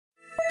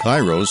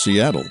KIRO,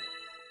 Seattle.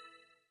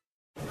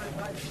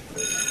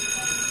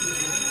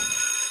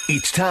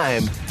 It's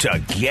time to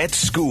get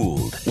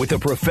schooled with the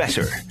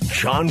professor,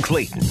 John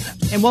Clayton.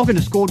 And welcome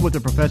to Schooled with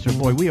the Professor.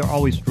 Boy, we are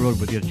always thrilled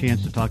with the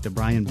chance to talk to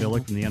Brian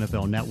Billick from the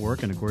NFL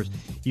Network. And, of course,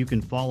 you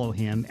can follow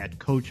him at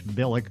Coach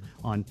Billick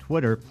on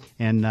Twitter.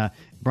 And,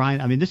 Brian,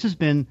 I mean, this has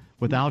been,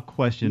 without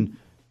question,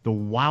 the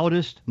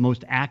wildest,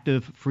 most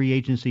active free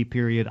agency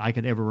period I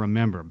could ever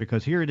remember.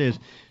 Because here it is,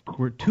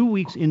 we're 2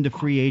 weeks into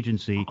free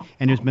agency,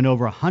 and there's been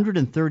over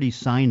 130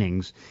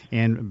 signings.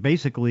 And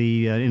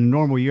basically, in a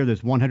normal year,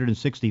 there's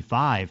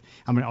 165.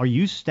 I mean, are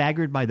you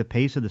staggered by the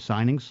pace of the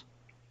signings?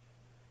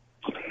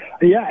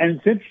 Yeah, and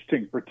it's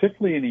interesting,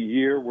 particularly in a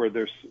year where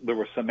there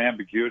was some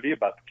ambiguity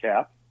about the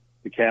cap.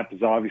 The cap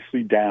is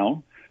obviously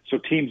down, so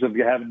teams have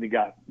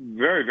got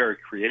very, very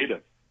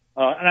creative.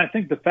 And I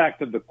think the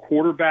fact of the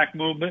quarterback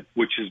movement,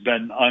 which has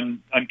been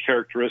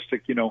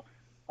uncharacteristic,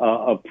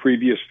 of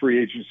previous free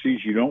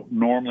agencies, you don't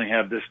normally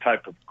have this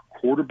type of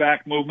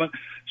quarterback movement.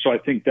 So I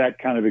think that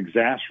kind of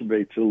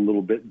exacerbates it a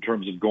little bit in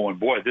terms of going,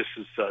 boy, this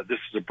is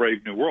a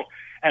brave new world.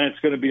 And it's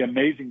going to be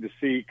amazing to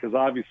see, because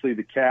obviously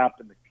the cap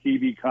and the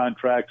TV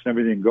contracts and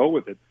everything go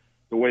with it,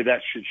 the way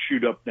that should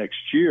shoot up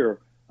next year.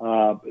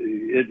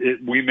 This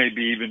may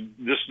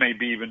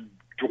be even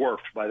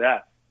dwarfed by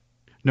that.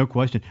 No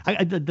question.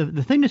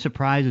 The thing that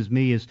surprises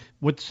me is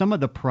what some of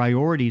the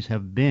priorities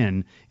have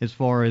been as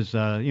far as,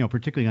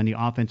 particularly on the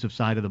offensive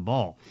side of the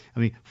ball.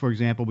 I mean, for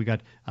example, we got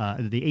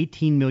the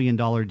 $18 million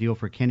deal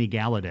for Kenny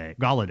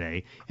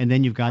Galladay, and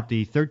then you've got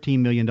the $13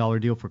 million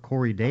deal for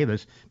Corey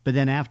Davis. But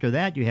then after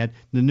that, you had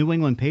the New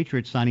England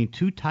Patriots signing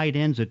two tight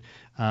ends at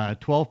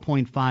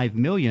 $12.5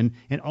 million,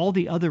 and all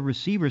the other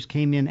receivers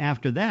came in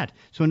after that.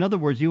 So in other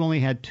words, you only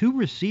had two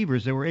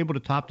receivers that were able to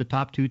top the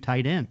top two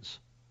tight ends.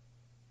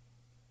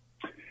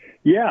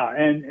 Yeah,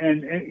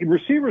 and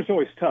receivers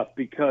always tough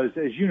because,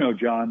 as you know,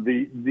 John,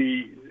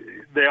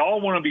 they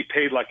all want to be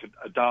paid like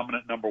a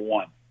dominant number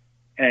one.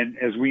 And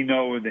as we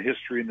know in the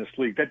history in this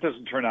league, that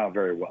doesn't turn out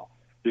very well.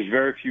 There's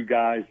very few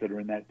guys that are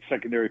in that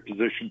secondary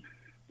position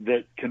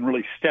that can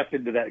really step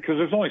into that, because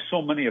there's only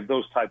so many of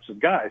those types of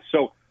guys.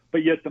 So,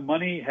 but yet the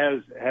money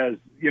has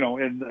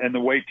and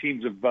the way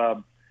teams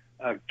have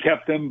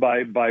kept them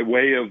by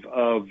way of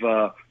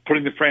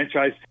putting the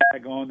franchise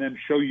tag on them,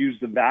 use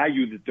the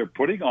value that they're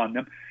putting on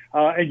them.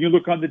 And you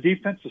look on the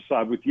defensive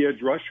side with the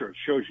edge rusher, it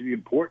shows you the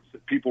importance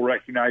that people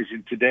recognize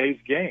in today's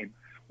game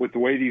with the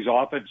way these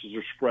offenses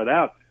are spread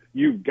out.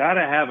 You've got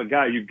to have a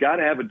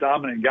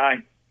dominant guy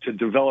to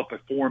develop a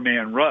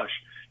four-man rush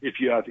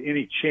if you have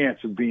any chance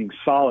of being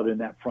solid in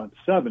that front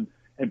seven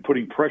and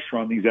putting pressure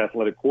on these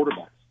athletic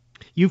quarterbacks.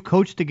 You've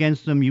coached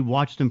against them. You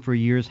watched them for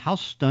years. How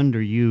stunned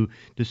are you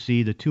to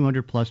see the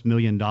 $200+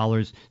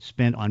 million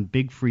spent on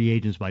big free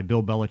agents by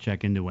Bill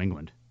Belichick in New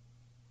England?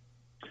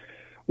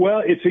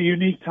 Well, it's a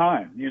unique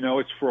time.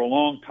 It's for a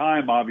long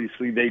time,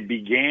 obviously. They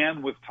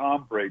began with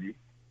Tom Brady,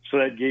 so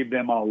that gave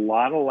them a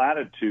lot of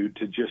latitude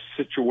to just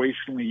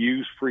situationally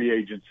use free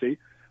agency.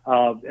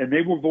 And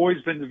they've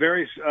always been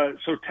very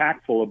so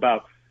tactful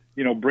about,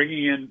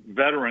 bringing in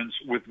veterans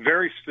with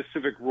very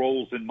specific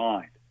roles in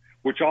mind,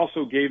 which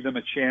also gave them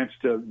a chance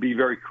to be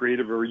very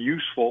creative or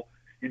useful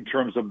in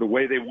terms of the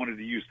way they wanted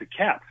to use the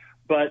cap.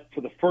 But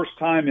for the first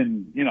time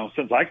in,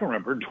 since I can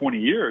remember, in 20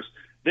 years,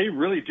 they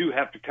really do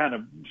have to kind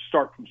of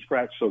start from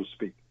scratch, so to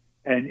speak.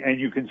 And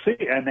you can see,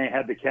 and they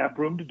had the cap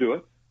room to do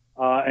it,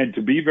 and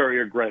to be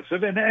very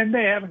aggressive. And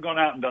they haven't gone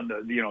out and done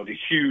the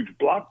huge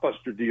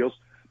blockbuster deals,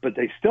 but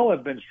they still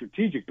have been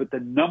strategic. But the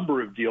number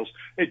of deals,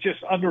 it just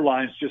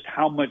underlines just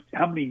how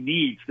many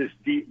needs this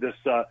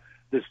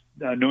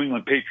New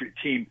England Patriot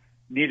team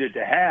needed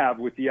to have,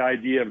 with the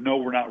idea of, no,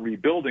 we're not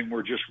rebuilding,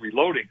 we're just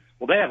reloading.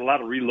 Well, they had a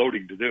lot of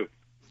reloading to do.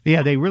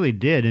 Yeah, they really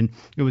did. And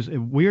it was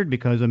weird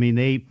because,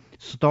 they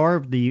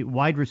starved the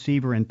wide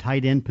receiver and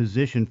tight end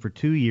position for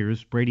 2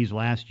 years, Brady's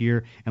last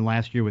year and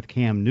last year with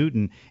Cam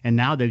Newton, and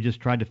now they've just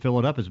tried to fill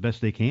it up as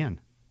best they can.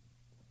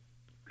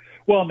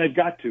 Well, and they've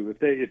got to.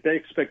 If they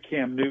expect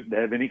Cam Newton to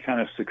have any kind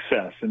of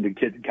success and to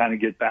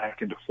get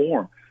back into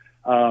form,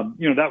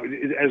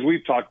 that, as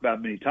we've talked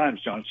about many times,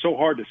 John, it's so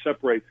hard to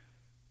separate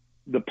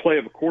the play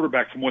of a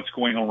quarterback from what's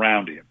going on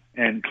around him.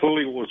 And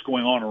clearly what was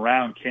going on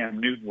around Cam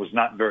Newton was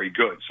not very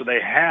good. So they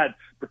had,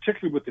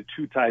 particularly with the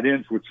two tight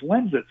ends, which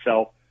lends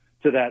itself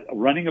to that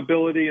running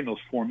ability and those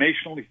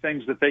formationally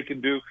things that they can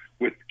do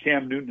with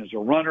Cam Newton as a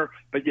runner,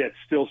 but yet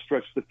still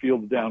stretch the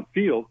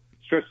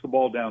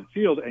ball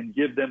downfield and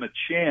give them a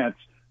chance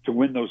to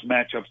win those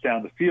matchups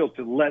down the field,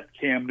 to let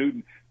Cam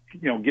Newton,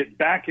 get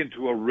back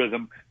into a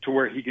rhythm to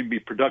where he can be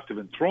productive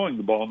in throwing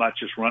the ball, not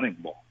just running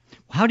the ball.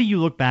 How do you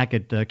look back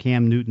at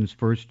Cam Newton's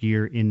first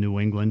year in New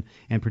England,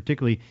 and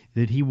particularly,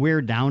 did he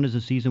wear down as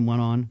the season went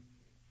on?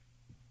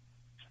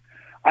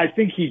 I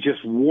think he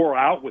just wore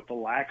out with the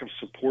lack of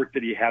support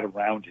that he had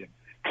around him.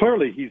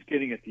 Clearly, he's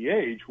getting at the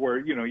age where,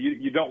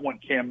 you don't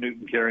want Cam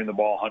Newton carrying the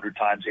ball 100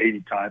 times,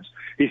 80 times.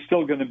 He's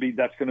still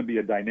that's going to be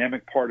a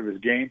dynamic part of his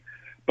game.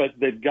 But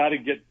they've got to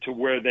get to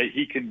where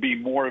he can be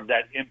more of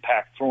that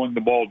impact throwing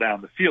the ball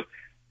down the field.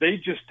 They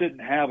just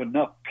didn't have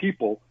enough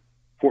people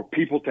for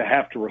people to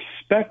have to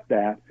respect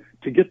that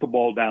to get the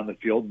ball down the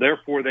field.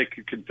 Therefore, they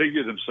could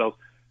configure themselves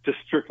to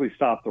strictly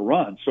stop the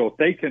run. So if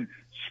they can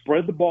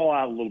spread the ball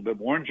out a little bit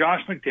more, and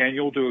Josh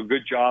McDaniel will do a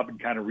good job in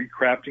kind of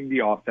recrafting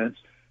the offense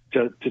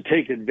to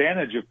take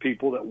advantage of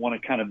people that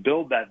want to kind of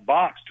build that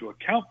box to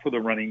account for the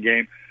running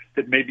game,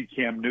 that maybe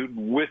Cam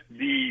Newton, with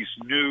these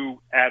new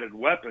added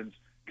weapons,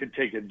 can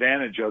take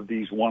advantage of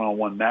these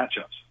one-on-one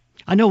matchups.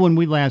 I know when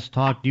we last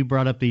talked, you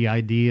brought up the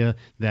idea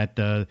that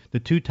the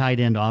two tight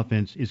end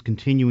offense is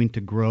continuing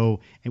to grow,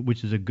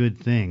 which is a good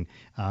thing.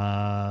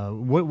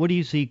 What do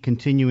you see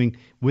continuing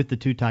with the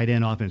two tight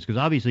end offense? Because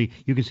obviously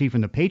you can see from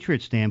the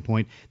Patriots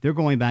standpoint, they're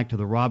going back to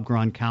the Rob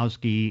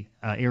Gronkowski,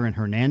 Aaron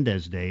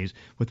Hernandez days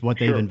with what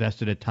they've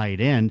invested at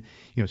tight end.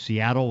 You know,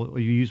 Seattle,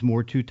 you use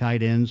more two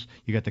tight ends.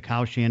 You got the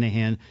Kyle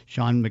Shanahan,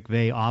 Sean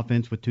McVay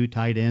offense with two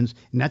tight ends,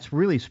 and that's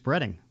really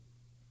spreading.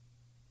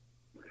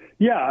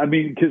 Yeah, I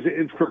mean, because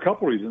for a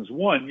couple of reasons.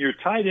 One, your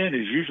tight end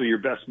is usually your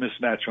best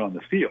mismatch on the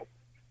field,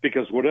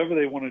 because whatever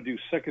they want to do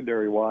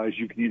secondary-wise,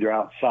 you can either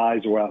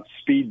outsize or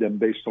outspeed them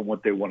based on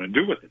what they want to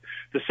do with it.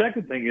 The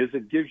second thing is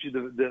it gives you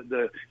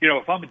the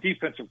if I'm a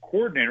defensive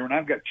coordinator and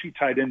I've got two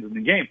tight ends in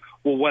the game,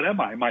 well, what am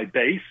I? My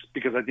base?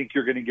 Because I think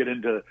you're going to get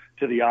into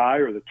the eye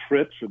or the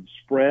trips or the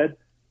spread,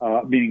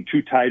 meaning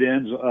two tight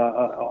ends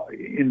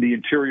in the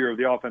interior of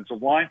the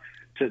offensive line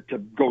to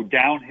go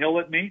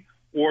downhill at me.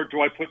 Or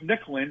do I put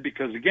nickel in?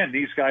 Because, again,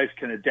 these guys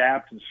can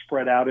adapt and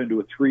spread out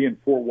into a 3 and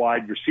 4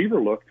 wide receiver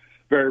look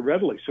very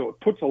readily. So it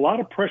puts a lot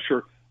of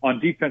pressure on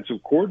defensive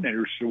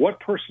coordinators. So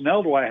what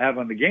personnel do I have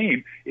on the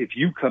game if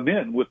you come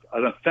in with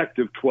an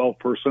effective 12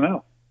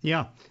 personnel?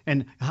 Yeah,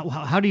 and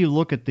how do you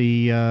look at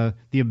the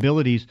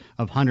abilities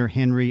of Hunter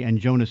Henry and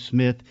Jonas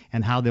Smith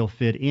and how they'll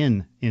fit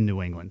in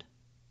New England?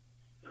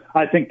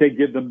 I think they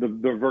give them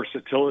the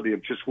versatility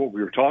of just what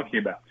we were talking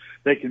about.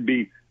 They can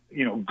be,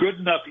 good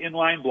enough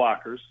inline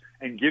blockers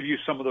and give you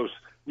some of those,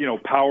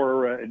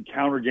 power and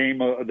counter game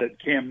that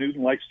Cam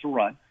Newton likes to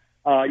run.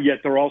 Yet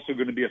they're also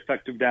going to be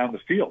effective down the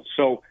field.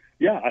 So,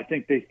 yeah, I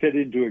think they fit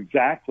into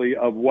exactly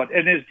of what.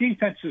 And as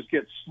defenses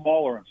get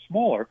smaller and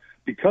smaller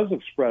because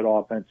of spread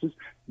offenses,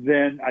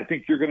 then I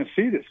think you're going to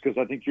see this, because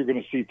I think you're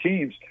going to see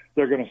teams.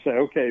 They're going to say,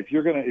 okay, if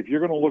you're going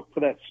to look for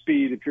that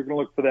speed, if you're going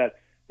to look for that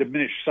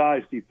diminished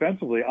size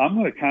defensively, I'm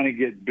going to kind of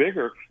get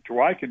bigger to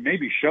where I can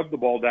maybe shove the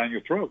ball down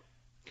your throat.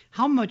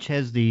 How much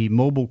has the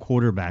mobile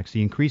quarterbacks,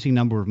 the increasing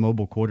number of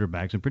mobile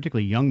quarterbacks, and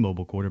particularly young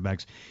mobile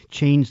quarterbacks,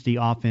 changed the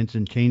offense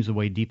and changed the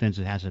way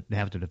defenses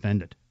have to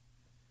defend it?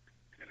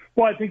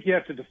 Well, I think you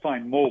have to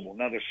define mobile.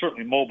 Now, there's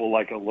certainly mobile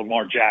like a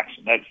Lamar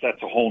Jackson.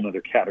 That's a whole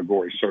other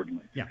category,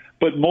 certainly. Yeah.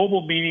 But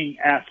mobile meaning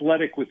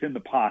athletic within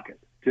the pocket,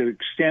 to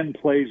extend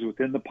plays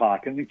within the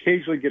pocket and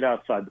occasionally get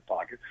outside the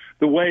pocket,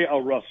 the way a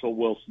Russell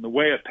Wilson, the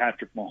way a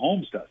Patrick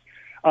Mahomes does.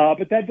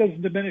 But that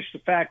doesn't diminish the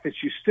fact that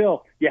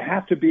you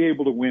have to be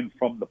able to win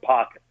from the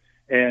pocket.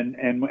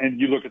 And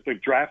you look at the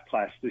draft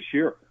class this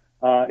year.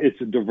 It's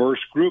a diverse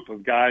group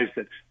of guys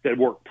that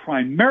work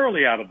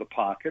primarily out of the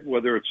pocket,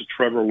 whether it's a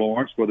Trevor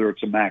Lawrence, whether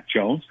it's a Mac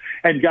Jones,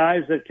 and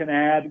guys that can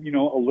add,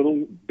 a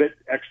little bit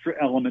extra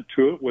element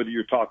to it, whether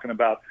you're talking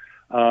about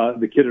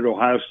the kid at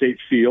Ohio State,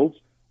 Fields,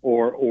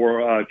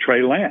 or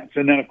Trey Lance.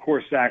 And then, of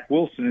course, Zach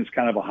Wilson is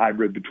kind of a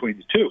hybrid between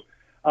the two.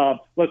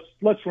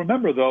 Let's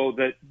remember, though,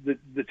 that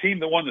the team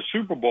that won the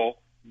Super Bowl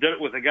did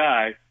it with a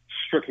guy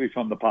strictly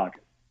from the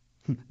pocket.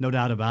 No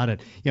doubt about it.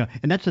 Yeah,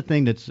 and that's the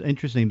thing that's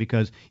interesting,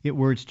 because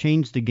where it's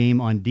changed the game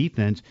on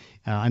defense.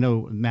 I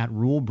know Matt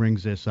Rule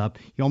brings this up.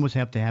 You almost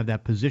have to have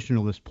that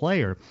positionalist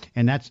player,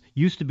 and that's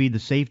used to be the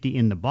safety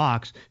in the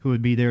box who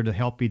would be there to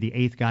help be the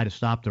eighth guy to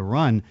stop the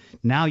run.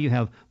 Now you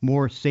have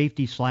more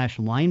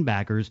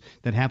safety/linebackers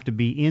that have to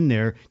be in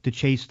there to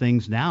chase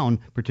things down,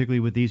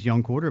 particularly with these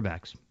young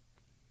quarterbacks.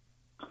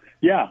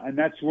 Yeah, and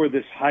that's where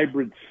this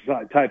hybrid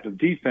type of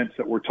defense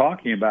that we're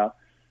talking about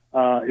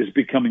is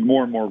becoming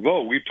more and more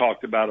vogue. We've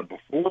talked about it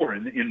before.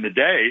 In the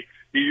day,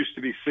 it used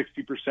to be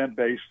 60%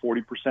 base,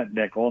 40%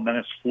 nickel, and then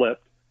it's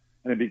flipped,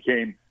 and it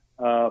became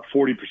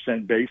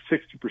 40% base,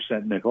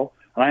 60% nickel.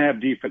 And I have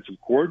defensive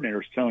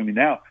coordinators telling me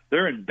now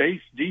they're in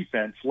base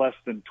defense less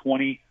than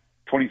 20,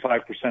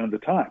 25% of the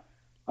time.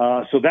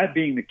 So that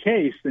being the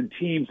case, then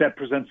teams, that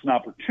presents an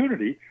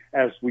opportunity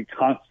as we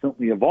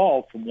constantly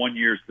evolve from one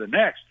year to the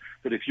next,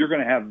 that if you're going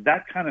to have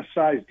that kind of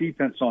size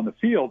defense on the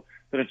field,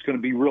 then it's going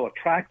to be real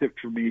attractive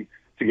for me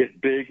to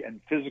get big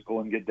and physical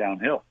and get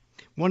downhill.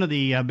 One of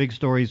the big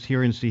stories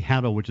here in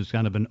Seattle, which is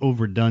kind of an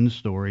overdone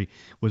story,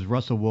 was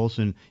Russell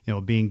Wilson,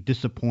 being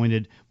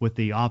disappointed with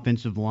the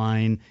offensive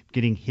line,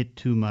 getting hit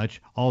too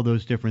much, all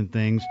those different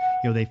things.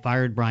 They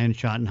fired Brian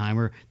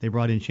Schottenheimer. They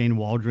brought in Shane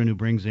Waldron, who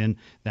brings in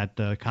that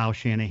Kyle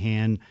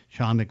Shanahan,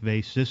 Sean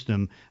McVay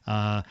system.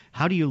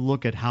 How do you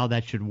look at how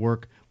that should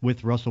work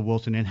with Russell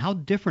Wilson, and how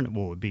different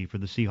will it be for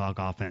the Seahawk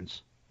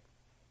offense?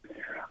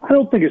 I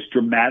don't think it's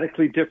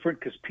dramatically different,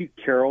 because Pete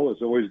Carroll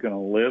is always going to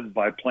live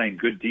by playing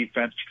good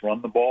defense to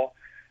run the ball.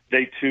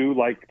 They too,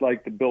 like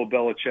the Bill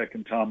Belichick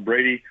and Tom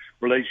Brady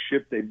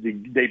relationship, they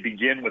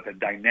begin with a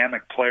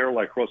dynamic player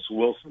like Russell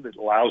Wilson that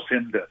allows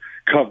him to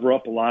cover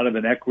up a lot of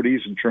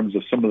inequities in terms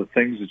of some of the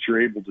things that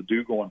you're able to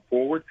do going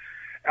forward.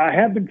 I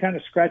have been kind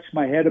of scratching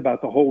my head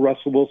about the whole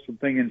Russell Wilson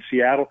thing in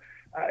Seattle.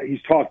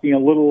 He's talking a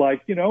little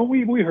like,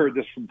 we heard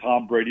this from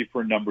Tom Brady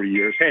for a number of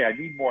years. Hey, I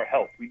need more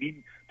help. We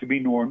need to be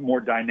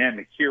more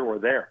dynamic here or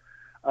there.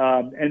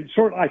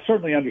 I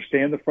certainly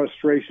understand the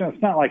frustration.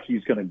 It's not like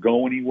he's going to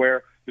go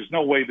anywhere. There's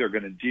no way they're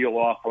going to deal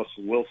off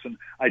Russell Wilson.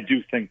 I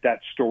do think that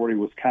story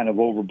was kind of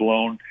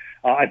overblown.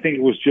 I think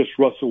it was just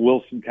Russell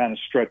Wilson kind of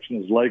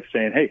stretching his legs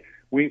saying, hey,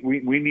 we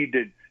need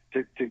to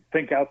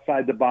think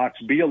outside the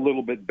box, be a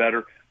little bit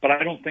better. But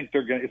I don't think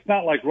it's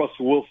not like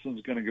Russell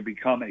Wilson's going to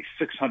become a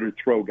 600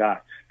 throw guy,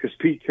 because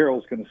Pete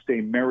Carroll's going to stay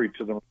married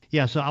to them.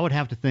 Yeah, so I would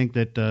have to think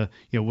that,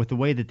 with the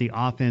way that the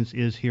offense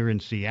is here in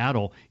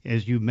Seattle,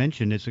 as you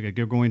mentioned, it's like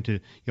they're going to,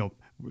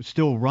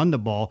 still run the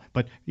ball.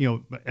 But,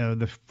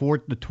 the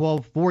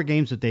 4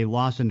 games that they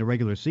lost in the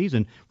regular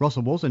season,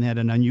 Russell Wilson had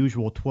an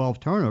unusual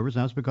 12 turnovers,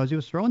 and that's because he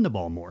was throwing the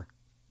ball more.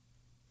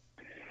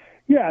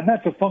 Yeah, and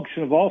that's a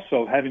function of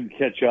also having to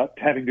catch up,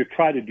 having to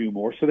try to do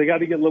more. So they got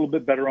to get a little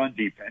bit better on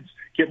defense,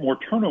 get more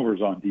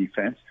turnovers on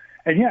defense.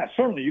 And, yeah,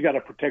 certainly you got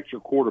to protect your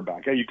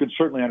quarterback. You can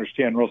certainly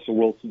understand Russell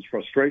Wilson's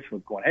frustration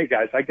with going, hey,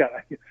 guys, I got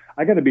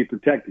to be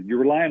protected. You're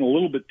relying a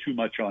little bit too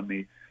much on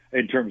me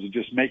in terms of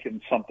just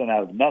making something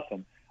out of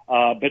nothing.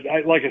 But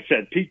like I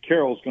said, Pete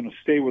Carroll is going to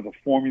stay with a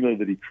formula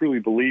that he truly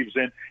believes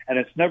in, and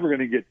it's never going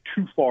to get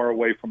too far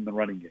away from the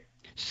running game.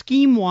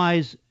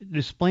 Scheme-wise,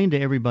 explain to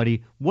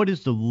everybody, what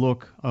is the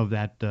look of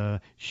that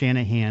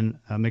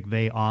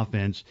Shanahan-McVay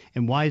offense,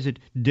 and why is it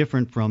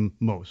different from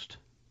most?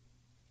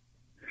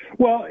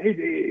 Well,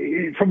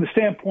 from the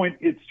standpoint,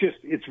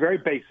 it's very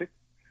basic.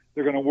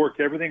 They're going to work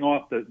everything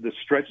off the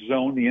stretch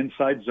zone, the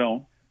inside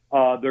zone.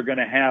 They're going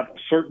to have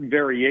certain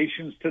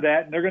variations to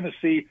that, and they're going to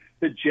see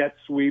the jet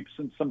sweeps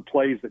and some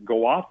plays that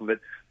go off of it.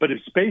 But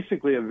it's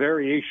basically a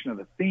variation of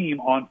the theme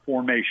on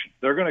formation.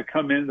 They're going to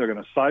come in, they're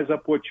going to size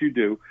up what you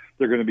do.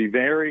 They're going to be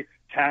very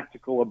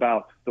tactical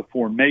about the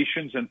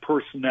formations and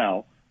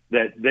personnel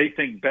that they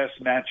think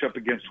best match up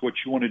against what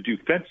you want to do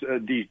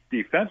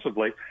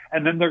defensively.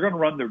 And then they're going to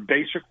run their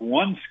basic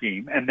run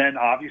scheme. And then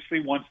obviously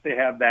once they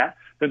have that,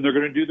 then they're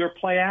going to do their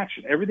play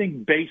action.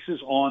 Everything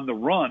bases on the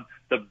run,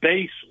 the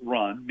base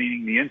run,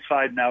 meaning the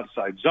inside and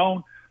outside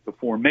zone, the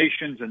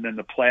formations, and then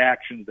the play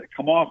actions that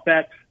come off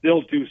that.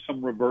 They'll do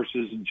some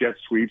reverses and jet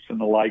sweeps and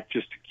the like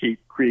just to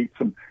create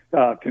some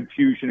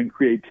confusion and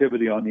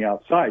creativity on the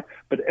outside.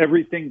 But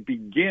everything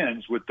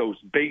begins with those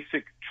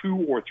basic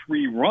 2 or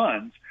 3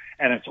 runs,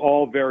 and it's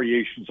all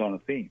variations on a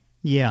theme.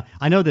 Yeah,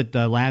 I know that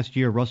last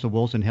year Russell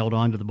Wilson held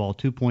on to the ball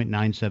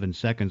 2.97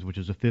 seconds, which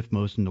is the 5th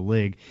most in the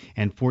league,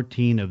 and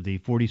 14 of the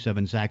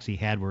 47 sacks he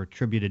had were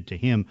attributed to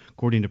him,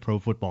 according to Pro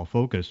Football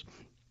Focus.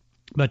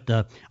 But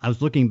I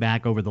was looking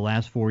back over the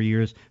last 4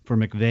 years for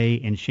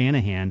McVay and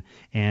Shanahan,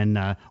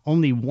 and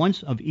only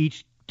once of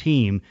each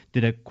team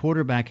did a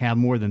quarterback have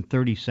more than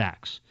 30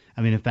 sacks.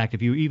 I mean, in fact,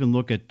 if you even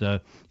look at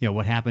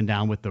what happened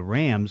down with the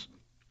Rams,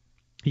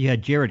 you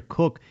had Jared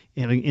Cook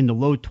having in the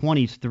low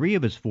 20s 3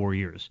 of his 4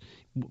 years.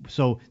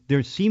 So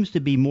there seems to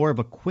be more of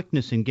a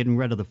quickness in getting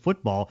rid of the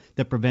football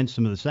that prevents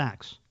some of the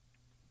sacks.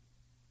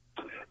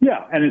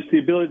 Yeah, and it's the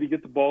ability to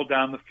get the ball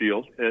down the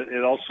field.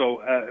 It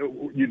also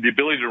the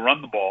ability to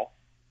run the ball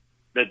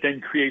that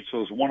then creates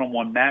those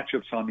one-on-one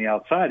matchups on the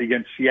outside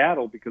against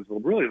Seattle, because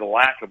of really the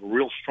lack of a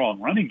real strong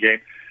running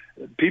game.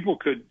 People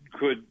could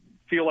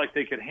feel like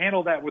they could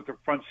handle that with their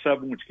front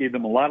 7, which gave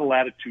them a lot of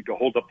latitude to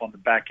hold up on the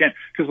back end.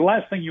 Because the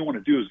last thing you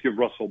want to do is give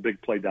Russell a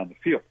big play down the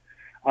field.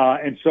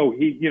 And so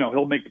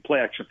he'll make the play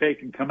action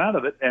fake and come out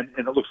of it. And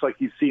it looks like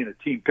he's seeing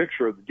a team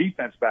picture of the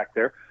defense back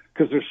there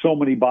because there's so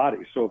many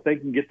bodies. So if they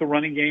can get the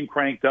running game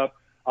cranked up,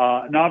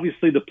 and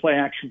obviously the play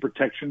action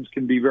protections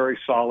can be very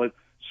solid.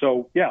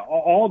 So, yeah,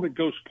 all of it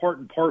goes part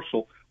and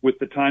parcel with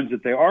the times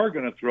that they are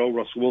going to throw,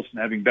 Russell Wilson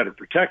having better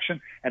protection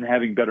and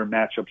having better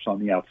matchups on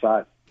the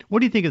outside. What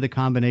do you think of the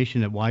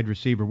combination at wide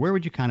receiver? Where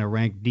would you kind of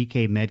rank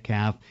DK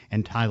Metcalf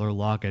and Tyler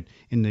Lockett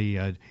in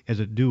the as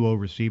a duo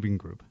receiving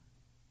group?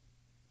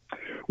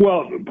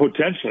 Well,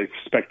 potentially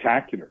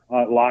spectacular.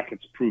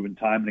 Lockett's proven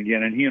time and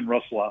again, and he and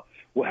Russell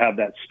will have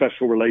that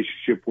special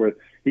relationship where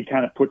he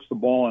kind of puts the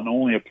ball in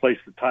only a place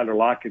that Tyler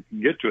Lockett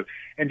can get to it.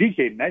 And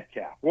DK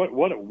Metcalf,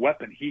 what a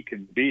weapon he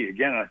can be.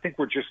 Again, I think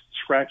we're just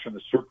scratching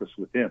the surface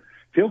with him.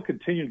 If he'll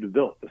continue to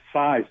develop the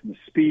size and the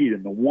speed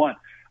and the want,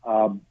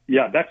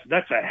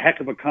 that's a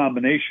heck of a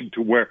combination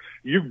to where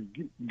you've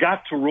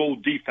got to roll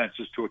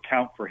defenses to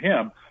account for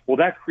him. Well,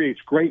 that creates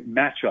great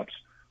matchups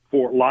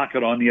for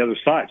Lockett on the other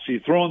side. So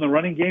you throw in the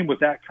running game with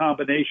that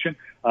combination,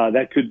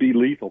 that could be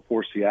lethal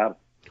for Seattle.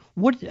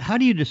 How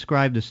do you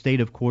describe the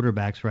state of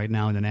quarterbacks right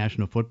now in the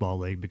National Football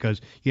League? Because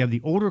you have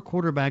the older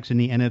quarterbacks in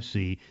the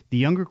NFC, the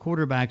younger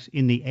quarterbacks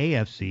in the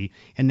AFC,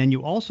 and then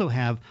you also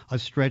have a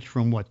stretch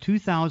from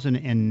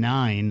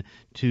 2009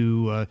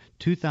 to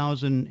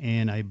 2000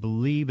 and I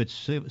believe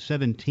it's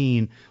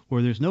 17,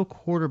 where there's no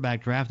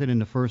quarterback drafted in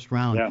the first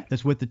round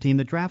that's with the team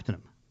that drafted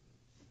him.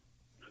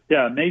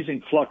 Yeah,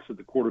 amazing flux at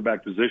the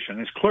quarterback position.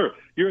 It's clear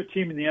you're a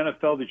team in the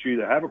NFL that you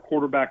either have a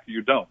quarterback or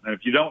you don't. And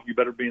if you don't, you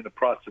better be in the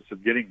process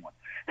of getting one.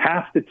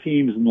 Half the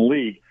teams in the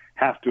league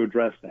have to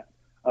address that.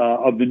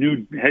 Of the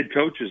new head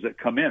coaches that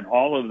come in,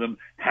 all of them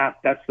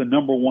that's the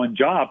number one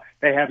job.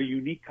 They have a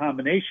unique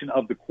combination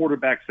of the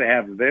quarterbacks they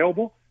have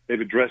available.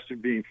 They've addressed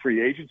it being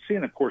free agency.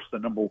 And, of course, the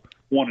number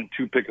 1 and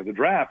 2 pick of the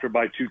draft are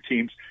by two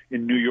teams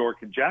in New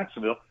York and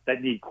Jacksonville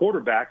that need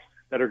quarterbacks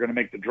that are going to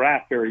make the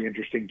draft very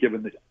interesting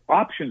given the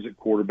options at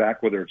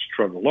quarterback, whether it's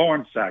Trevor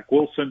Lawrence, Zach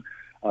Wilson,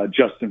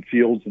 Justin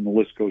Fields, and the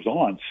list goes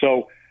on.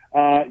 So,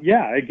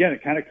 again,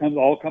 it kind of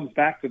all comes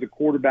back to the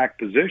quarterback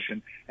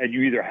position, and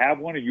you either have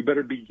one or you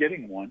better be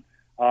getting one.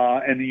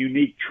 And the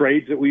unique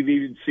trades that we've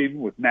even seen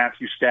with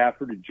Matthew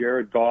Stafford and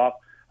Jared Goff,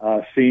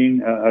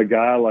 seeing a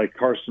guy like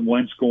Carson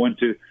Wentz going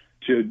to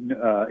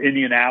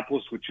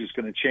Indianapolis, which is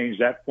going to change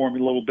that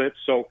formula a little bit.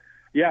 So,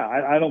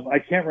 I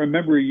can't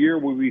remember a year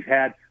where we've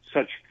had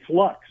such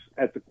flux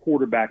at the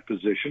quarterback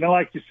position. And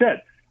like you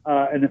said,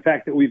 and the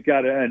fact that we've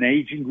got an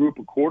aging group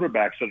of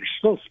quarterbacks that are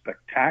still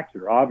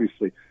spectacular,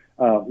 obviously,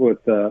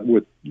 with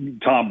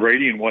Tom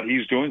Brady and what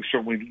he's doing.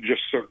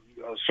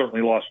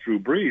 Certainly lost Drew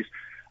Brees.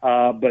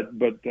 But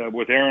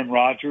with Aaron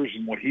Rodgers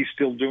and what he's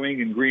still doing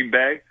in Green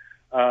Bay,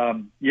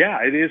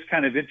 it is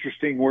kind of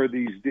interesting where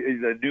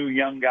the new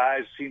young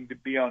guys seem to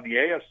be on the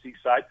AFC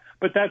side,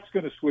 but that's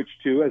going to switch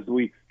too as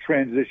we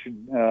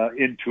transition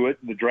into it,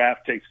 and the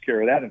draft takes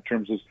care of that in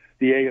terms of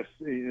the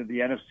AFC, the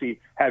NFC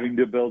having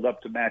to build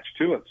up to match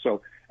to it.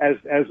 So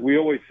as we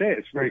always say,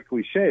 it's very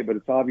cliche, but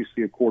it's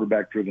obviously a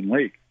quarterback-driven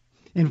league.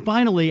 And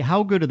finally,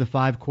 how good are the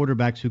 5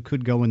 quarterbacks who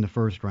could go in the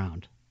first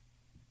round?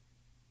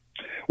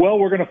 Well,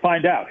 we're going to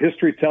find out.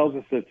 History tells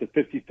us that it's a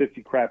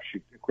 50-50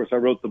 crapshoot. Of course, I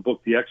wrote the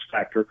book, The X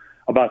Factor,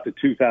 about the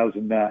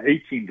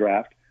 2018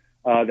 draft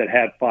that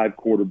had 5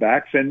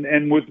 quarterbacks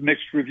and with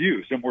mixed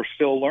reviews, and we're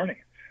still learning.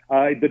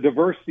 The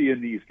diversity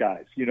in these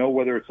guys,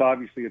 whether it's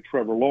obviously a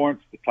Trevor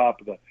Lawrence, the top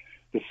of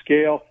the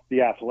scale,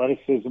 the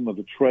athleticism of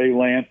a Trey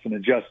Lance and a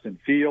Justin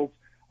Fields,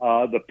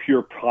 the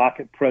pure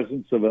pocket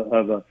presence of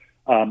a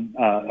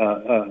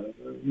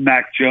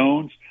Mac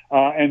Jones,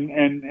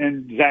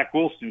 and Zach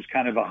Wilson, who's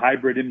kind of a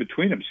hybrid in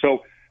between them.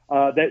 So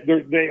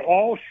they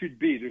all should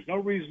be. There's no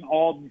reason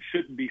all of them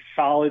shouldn't be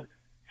solid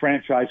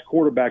franchise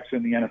quarterbacks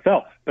in the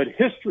NFL. But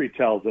history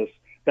tells us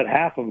that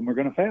half of them are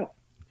going to fail.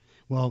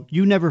 Well,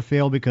 you never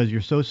fail because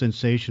you're so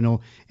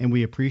sensational, and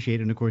we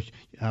appreciate it. And, of course,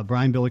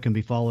 Brian Billick can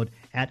be followed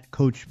at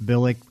Coach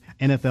Billick,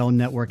 NFL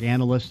Network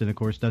analyst, and, of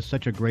course, does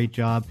such a great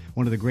job.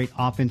 One of the great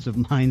offensive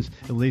minds,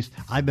 at least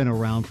I've been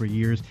around for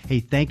years.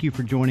 Hey, thank you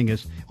for joining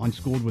us on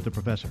Schooled with the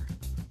Professor.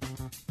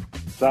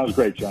 Sounds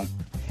great, John.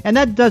 And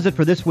that does it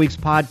for this week's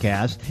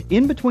podcast.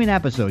 In between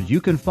episodes,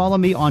 you can follow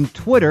me on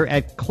Twitter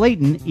at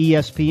Clayton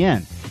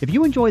ESPN. If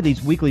you enjoy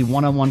these weekly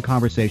one-on-one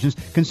conversations,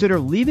 consider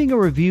leaving a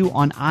review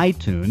on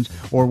iTunes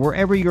or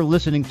wherever you're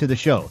listening to the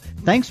show.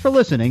 Thanks for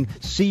listening.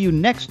 See you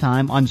next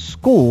time on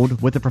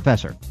Schooled with the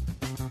Professor.